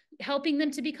then helping them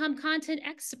to become content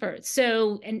experts.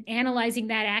 So, and analyzing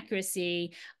that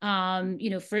accuracy,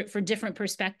 for different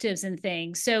perspectives and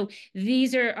things. So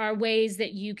these are ways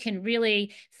that you can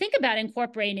really think about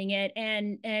incorporating it,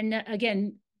 and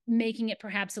again, making it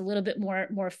perhaps a little bit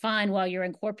more fun while you're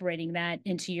incorporating that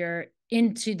into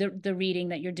the reading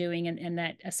that you're doing and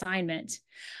that assignment.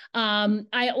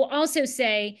 I will also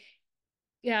say,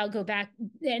 I'll go back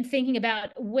and thinking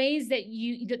about ways that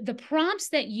the prompts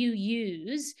that you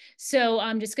use. So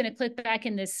I'm just going to click back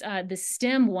in this the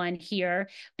STEM one here,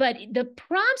 but the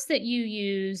prompts that you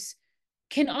use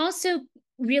can also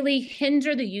really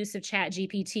hinder the use of chat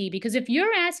gpt, because if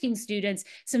you're asking students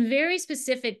some very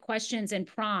specific questions and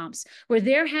prompts where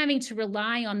they're having to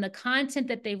rely on the content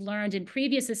that they've learned in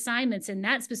previous assignments in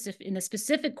the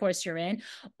specific course you're in,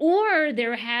 or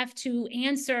they have to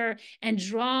answer and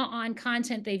draw on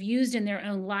content they've used in their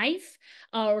own life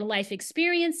or life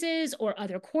experiences or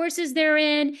other courses they're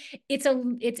in,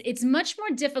 it's much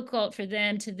more difficult for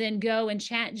them to then go and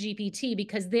chat gpt,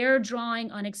 because they're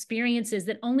drawing on experiences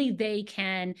that only they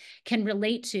can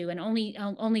relate to, and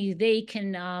only they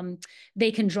can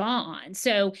draw on.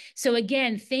 So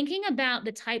again, thinking about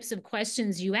the types of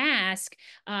questions you ask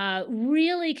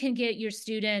really can get your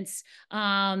students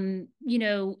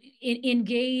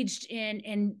engaged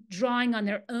in drawing on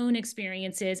their own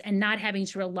experiences and not having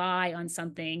to rely on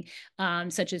something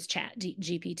such as chat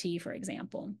gpt, for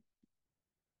example.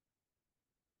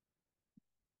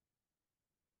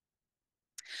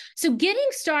 So getting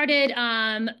started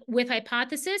with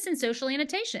hypothesis and social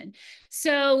annotation.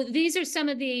 So these are some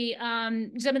of the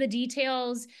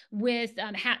details with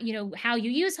how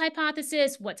you use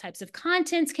hypothesis, what types of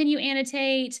contents can you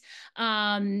annotate.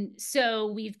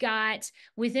 So we've got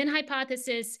within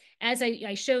hypothesis, as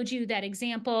I showed you that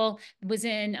example was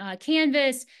in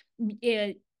Canvas.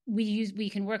 We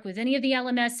can work with any of the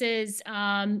LMSs,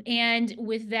 and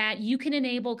with that you can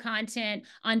enable content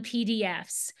on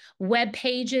PDFs, web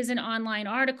pages and online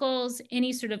articles,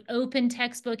 any sort of open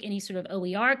textbook, any sort of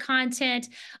OER content.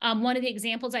 One of the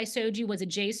examples I showed you was a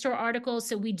JSTOR article.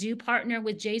 So we do partner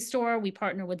with JSTOR. We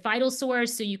partner with VitalSource,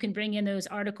 so you can bring in those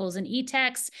articles and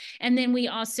e-text. And then we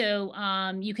also,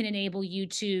 you can enable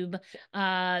YouTube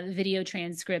video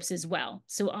transcripts as well.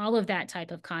 So all of that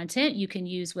type of content you can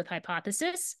use with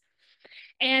Hypothesis.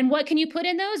 And what can you put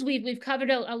in those? We've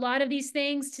covered a lot of these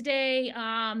things today,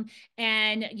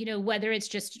 and whether it's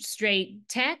just straight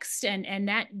text and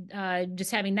that just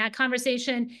having that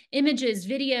conversation, images,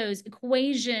 videos,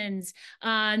 equations.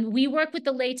 We work with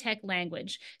the LaTeX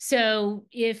language. So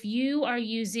if you are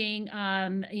using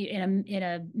in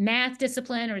a math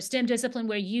discipline or a STEM discipline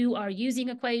where you are using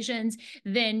equations,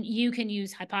 then you can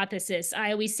use Hypothesis.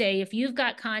 I always say if you've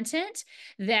got content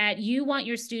that you want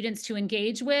your students to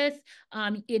engage with,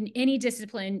 in any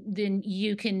discipline, then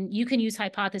you can use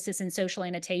hypothesis and social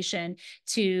annotation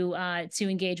to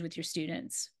engage with your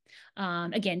students.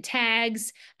 Again,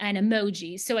 tags and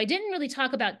emojis. So I didn't really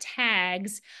talk about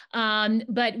tags,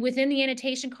 but within the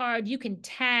annotation card, you can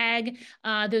tag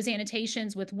those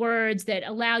annotations with words that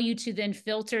allow you to then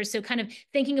filter. So kind of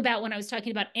thinking about when I was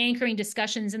talking about anchoring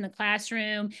discussions in the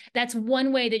classroom, that's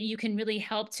one way that you can really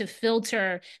help to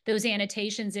filter those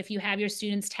annotations if you have your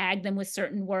students tag them with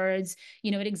certain words.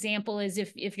 An example is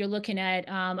if you're looking at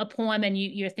a poem and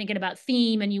you're thinking about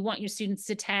theme and you want your students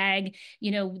to tag,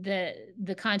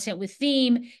 the content with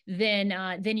theme,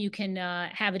 then you can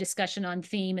have a discussion on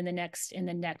theme in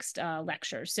the next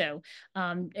lecture. So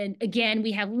and again,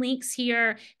 we have links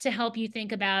here to help you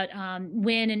think about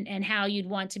when and how you'd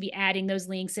want to be adding those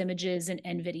links, images,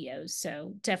 and videos.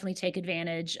 So definitely take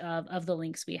advantage of the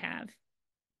links we have.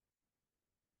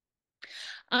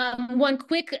 One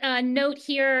quick note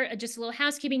here, just a little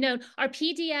housekeeping note, our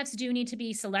PDFs do need to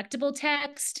be selectable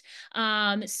text.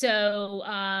 That's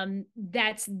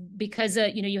because,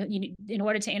 you in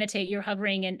order to annotate, you're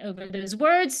hovering over those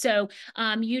words. So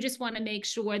you just want to make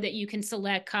sure that you can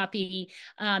select, copy,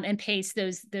 and paste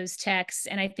those texts.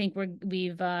 And I think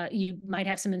you might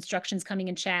have some instructions coming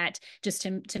in chat just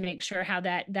to make sure how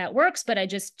that works. But I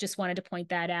just wanted to point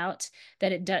that out,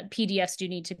 that PDFs do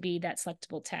need to be that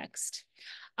selectable text.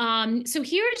 So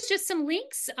here's just some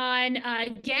links on,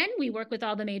 again, we work with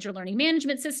all the major learning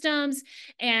management systems,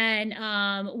 and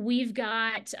we've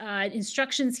got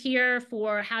instructions here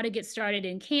for how to get started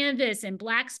in Canvas and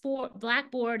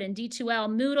Blackboard and D2L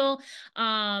Moodle.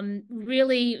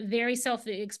 Really very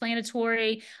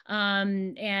self-explanatory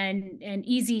and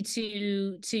easy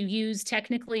to use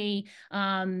technically.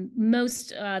 Most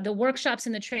the workshops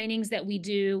and the trainings that we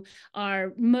do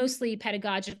are mostly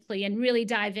pedagogically and really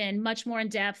dive in much more in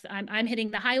depth. I'm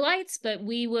hitting the highlights, but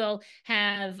we will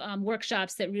have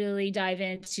workshops that really dive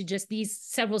into just these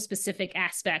several specific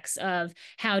aspects of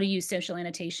how to use social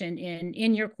annotation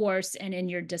in your course and in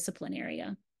your discipline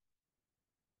area.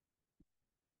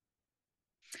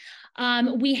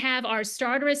 We have our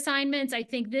starter assignments. I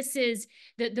think this is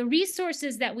the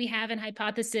resources that we have in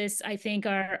Hypothesis, I think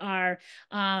are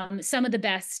some of the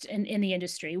best in the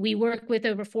industry. We work with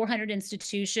over 400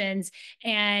 institutions,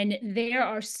 and there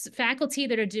are faculty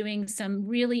that are doing some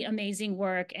really amazing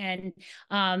work and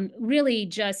really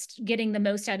just getting the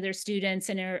most out of their students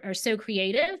and are so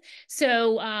creative.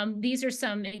 So these are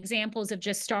some examples of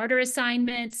just starter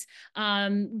assignments,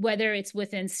 whether it's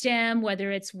within STEM,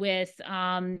 whether it's with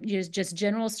just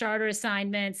general starter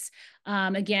assignments.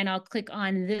 Again, I'll click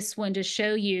on this one to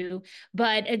show you,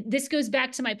 but this goes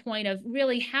back to my point of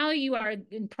really how you are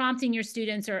prompting your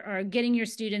students or getting your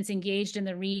students engaged in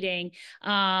the reading,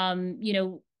 can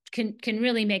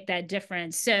really make that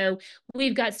difference. So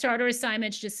we've got starter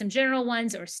assignments, just some general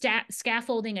ones, or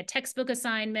scaffolding, a textbook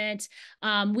assignment.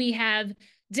 We have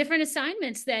different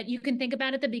assignments that you can think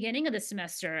about at the beginning of the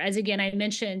semester. As again, I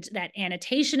mentioned that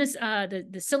annotation is the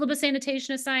syllabus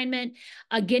annotation assignment,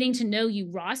 getting to know you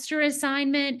roster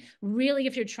assignment, really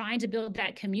if you're trying to build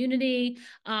that community,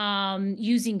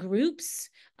 using groups,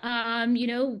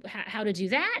 how to do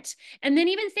that. And then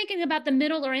even thinking about the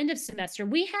middle or end of semester,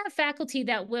 we have faculty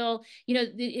that will,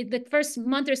 the first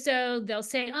month or so, they'll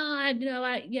say, I'm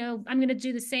going to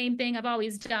do the same thing I've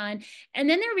always done. And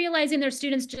then they're realizing their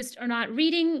students just are not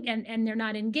reading and they're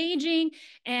not engaging.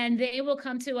 And they will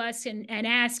come to us and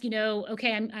ask,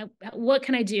 okay, what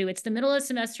can I do? It's the middle of the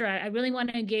semester. I really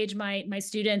want to engage my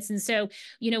students. And so,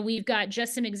 we've got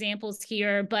just some examples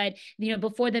here, but,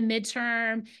 before the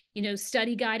midterm,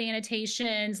 study guide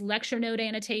annotations, lecture note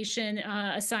annotation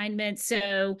assignments.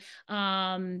 So,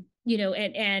 all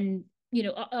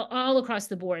across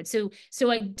the board. So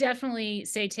I definitely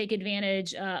say take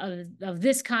advantage of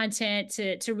this content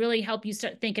to really help you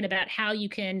start thinking about how you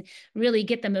can really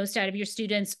get the most out of your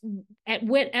students at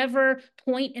whatever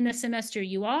point in the semester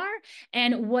you are,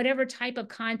 and whatever type of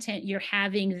content you're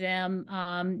having them,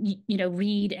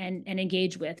 read and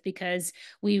engage with, because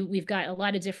we've got a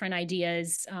lot of different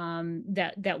ideas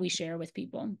that we share with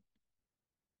people.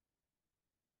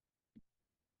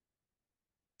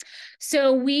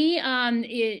 So I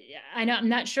know I'm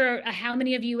not sure how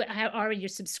many of you are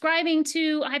subscribing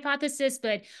to Hypothesis,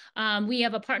 but we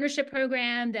have a partnership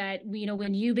program that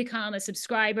when you become a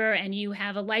subscriber and you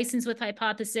have a license with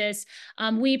Hypothesis,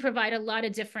 we provide a lot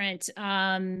of different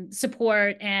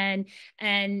support and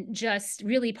just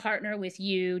really partner with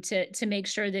you to make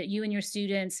sure that you and your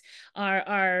students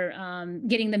are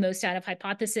getting the most out of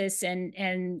Hypothesis and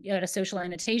a social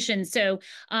annotation. So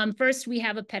first, we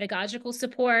have a pedagogical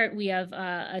support. We have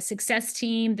a success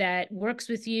team that works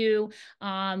with you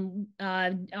on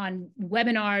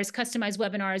webinars, customized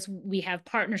webinars. We have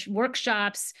partnership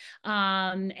workshops,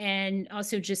 and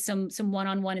also just some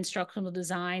one-on-one instructional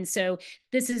design. So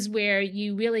this is where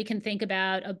you really can think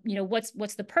about,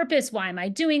 what's the purpose? Why am I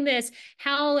doing this?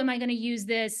 How am I going to use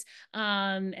this?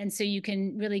 And so you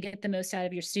can really get the most out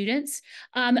of your students.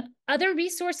 Other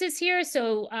resources here.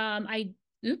 So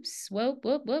oops,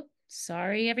 whoop.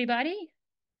 Sorry, everybody.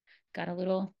 Got a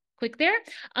little quick there.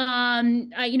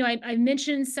 I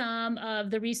mentioned some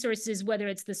of the resources, whether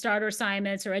it's the starter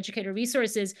assignments or educator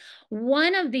resources.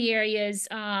 One of the areas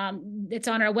that's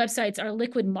on our websites are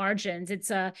liquid margins.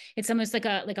 It's almost like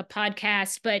a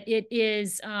podcast, but it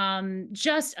is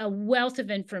just a wealth of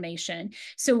information.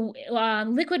 So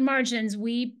liquid margins,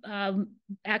 we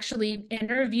actually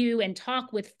interview and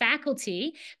talk with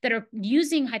faculty that are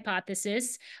using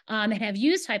Hypothesis and have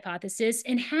used Hypothesis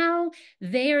and how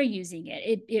they're using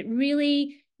it. It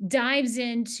really dives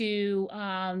into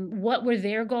what were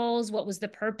their goals, what was the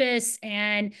purpose,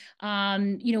 and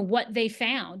what they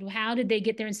found. How did they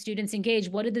get their students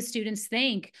engaged? What did the students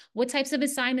think? What types of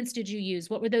assignments did you use?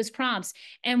 What were those prompts?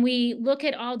 And we look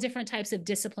at all different types of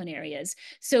discipline areas.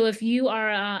 So if you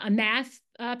are a math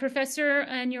professor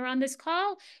and you're on this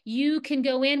call, you can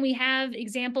go in. We have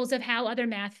examples of how other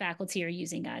math faculty are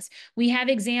using us. We have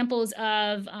examples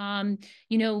of,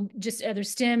 just other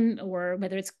STEM, or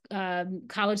whether it's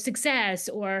college success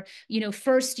or,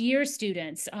 first year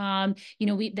students.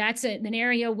 That's an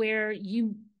area where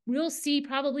we'll see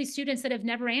probably students that have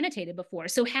never annotated before.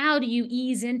 So how do you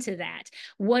ease into that?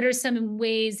 What are some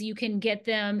ways you can get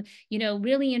them,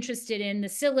 really interested in the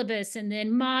syllabus, and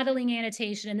then modeling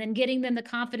annotation, and then getting them the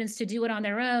confidence to do it on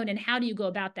their own? And how do you go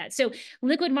about that? So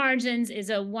liquid margins is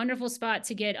a wonderful spot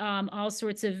to get all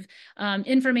sorts of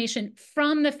information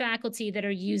from the faculty that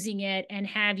are using it and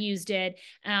have used it.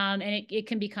 And it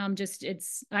can become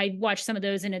I watch some of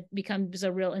those and it becomes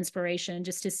a real inspiration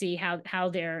just to see how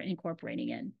they're incorporating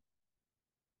it.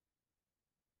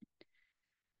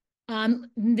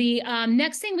 The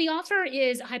next thing we offer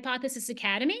is Hypothesis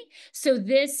Academy. So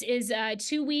this is a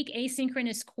 2-week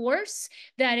asynchronous course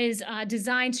that is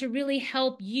designed to really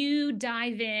help you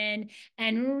dive in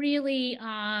and really,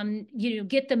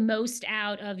 get the most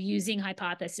out of using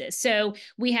Hypothesis. So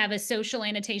we have a Social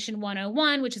Annotation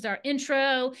 101, which is our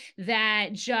intro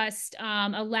that just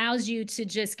allows you to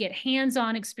just get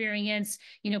hands-on experience,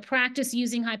 practice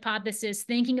using Hypothesis,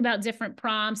 thinking about different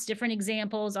prompts, different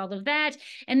examples, all of that.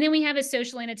 And then we have a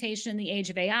social annotation in the age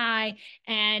of AI.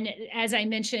 And as I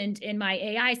mentioned in my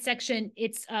AI section,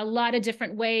 it's a lot of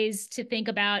different ways to think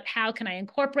about how can I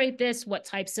incorporate this? What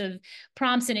types of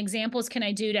prompts and examples can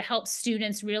I do to help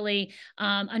students really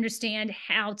understand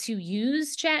how to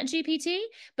use ChatGPT?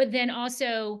 But then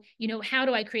also, how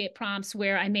do I create prompts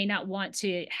where I may not want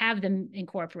to have them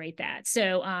incorporate that?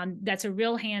 So that's a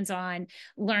real hands-on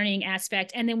learning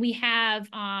aspect. And then we have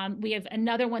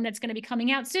another one that's going to be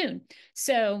coming out soon.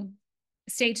 So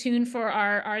stay tuned for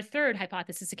our third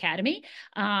Hypothesis Academy.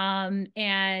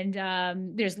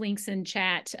 There's links in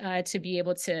chat to be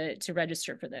able to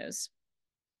register for those.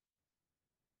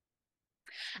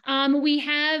 We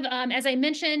have, as I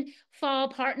mentioned, fall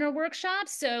partner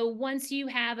workshops. So once you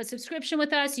have a subscription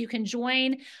with us, you can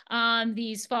join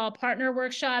these fall partner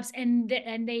workshops, and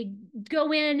they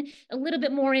go in a little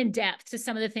bit more in depth to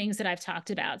some of the things that I've talked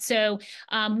about. So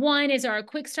one is our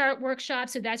quick start workshop.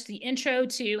 So that's the intro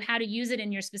to how to use it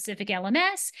in your specific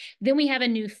LMS. Then we have a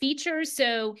new feature.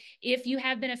 So if you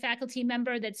have been a faculty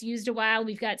member that's used a while,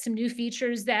 we've got some new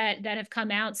features that have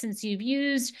come out since you've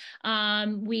used.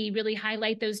 We really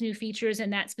highlight those new features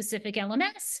in that specific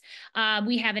LMS.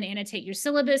 We have an Annotate Your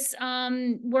Syllabus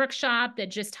workshop that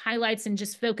just highlights and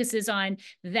just focuses on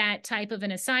that type of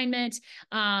an assignment,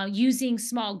 using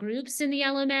small groups in the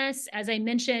LMS. As I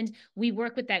mentioned, we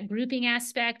work with that grouping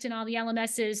aspect in all the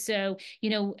LMSs. So,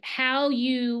 how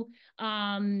you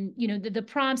the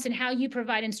prompts and how you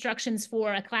provide instructions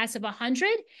for a class of 100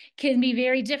 can be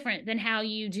very different than how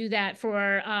you do that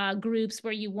for groups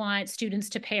where you want students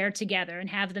to pair together and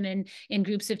have them in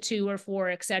groups of 2 or 4,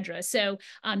 et cetera. So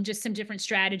just some different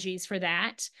strategies for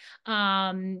that.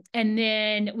 And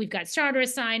then we've got starter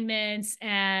assignments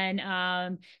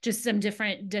and just some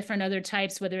different other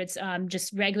types, whether it's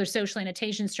just regular social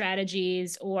annotation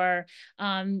strategies or,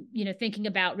 thinking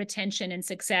about retention and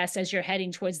success as you're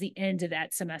heading towards the end of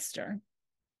that semester.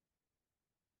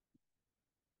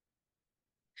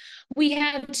 We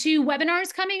have 2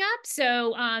 webinars coming up.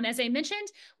 So as I mentioned,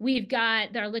 we've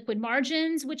got our liquid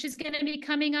margins, which is going to be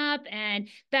coming up. And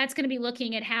that's going to be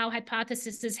looking at how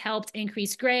Hypothesis has helped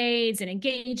increase grades and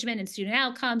engagement and student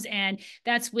outcomes. And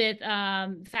that's with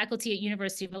faculty at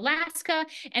University of Alaska.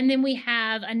 And then we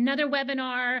have another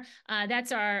webinar.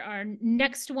 That's our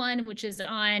next one, which is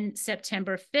on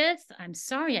September 5th. I'm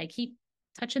sorry, I keep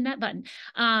touching that button,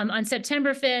 on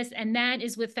September 5th. And that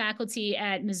is with faculty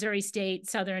at Missouri State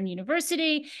Southern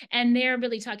University. And they're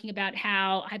really talking about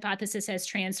how Hypothesis has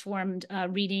transformed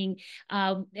reading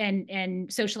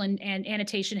and social and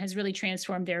annotation has really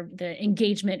transformed the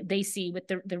engagement they see with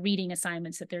the reading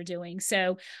assignments that they're doing.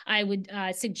 So I would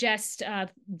suggest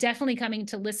definitely coming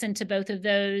to listen to both of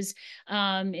those.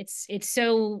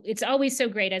 It's always so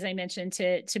great, as I mentioned,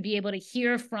 to be able to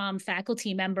hear from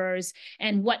faculty members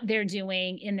and what they're doing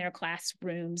in their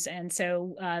classrooms. And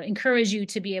so encourage you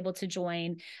to be able to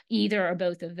join either or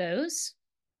both of those.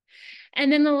 And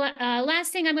then the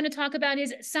last thing I'm going to talk about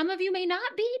is some of you may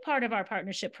not be part of our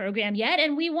partnership program yet,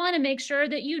 and we want to make sure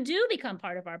that you do become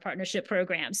part of our partnership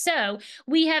program. So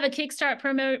we have a Kickstart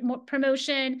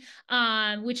promotion,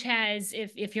 which has,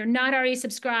 if you're not already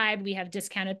subscribed, we have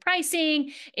discounted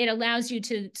pricing. It allows you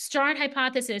to start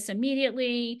Hypothesis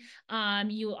immediately.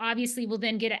 You obviously will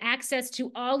then get access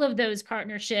to all of those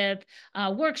partnership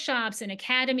workshops and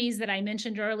academies that I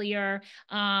mentioned earlier.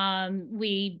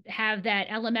 We have that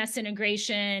LMS integration,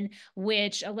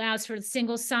 which allows for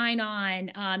single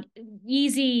sign-on,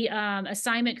 easy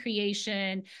assignment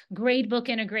creation, gradebook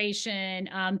integration,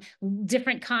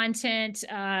 different content,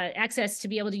 access to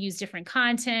be able to use different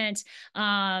content.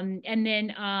 And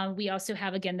then we also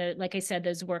have, again, like I said,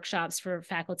 those workshops for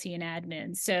faculty and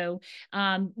admin. So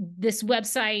this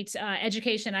website,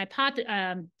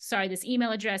 this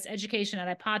email address,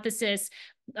 education@hypothesis.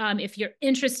 If you're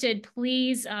interested,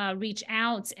 please reach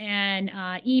out and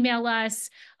email us.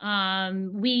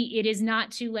 It is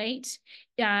not too late.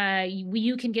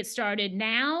 You can get started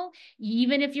now,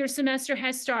 even if your semester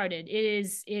has started.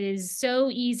 It is so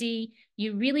easy.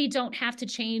 You really don't have to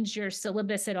change your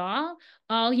syllabus at all.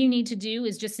 All you need to do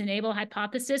is just enable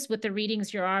Hypothesis with the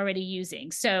readings you're already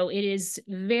using. So it is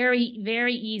very,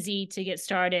 very easy to get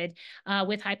started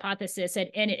with Hypothesis at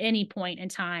any point in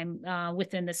time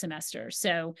within the semester.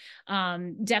 So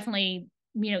definitely,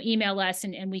 email us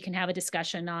and we can have a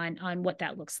discussion on what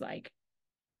that looks like.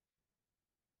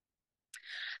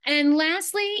 And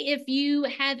lastly, if you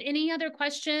have any other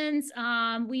questions,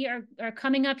 we are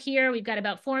coming up here. We've got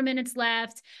about 4 minutes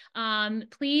left.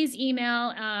 Please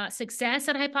email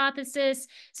success@Hypothesis.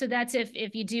 So that's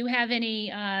if you do have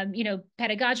any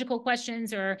pedagogical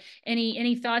questions or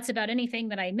any thoughts about anything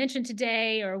that I mentioned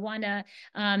today or want to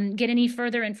get any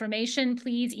further information,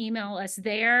 please email us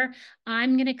there.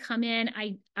 I'm going to come in.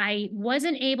 I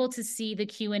wasn't able to see the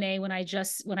Q&A when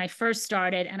I first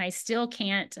started, and I still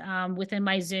can't within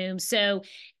my Zoom. So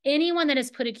anyone that has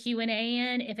put a Q&A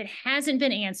in, if it hasn't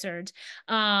been answered,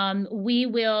 we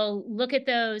will look at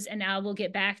those and I will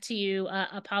get back to you.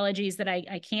 Apologies that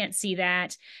I can't see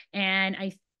that. And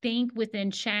I think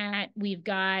within chat, we've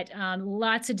got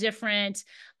lots of different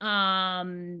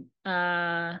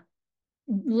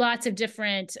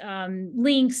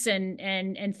links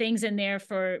and things in there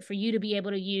for you to be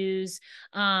able to use,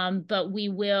 but we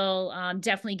will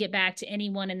definitely get back to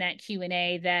anyone in that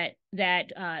Q&A that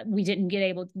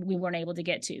we weren't able to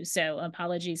get to. So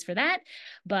apologies for that,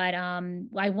 but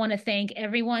I want to thank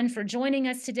everyone for joining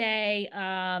us today.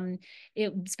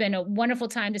 It's been a wonderful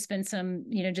time to spend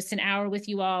just an hour with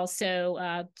you all.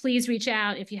 So please reach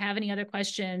out if you have any other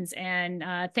questions,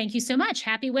 and thank you so much.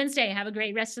 Happy Wednesday. Have a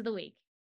great rest of the week.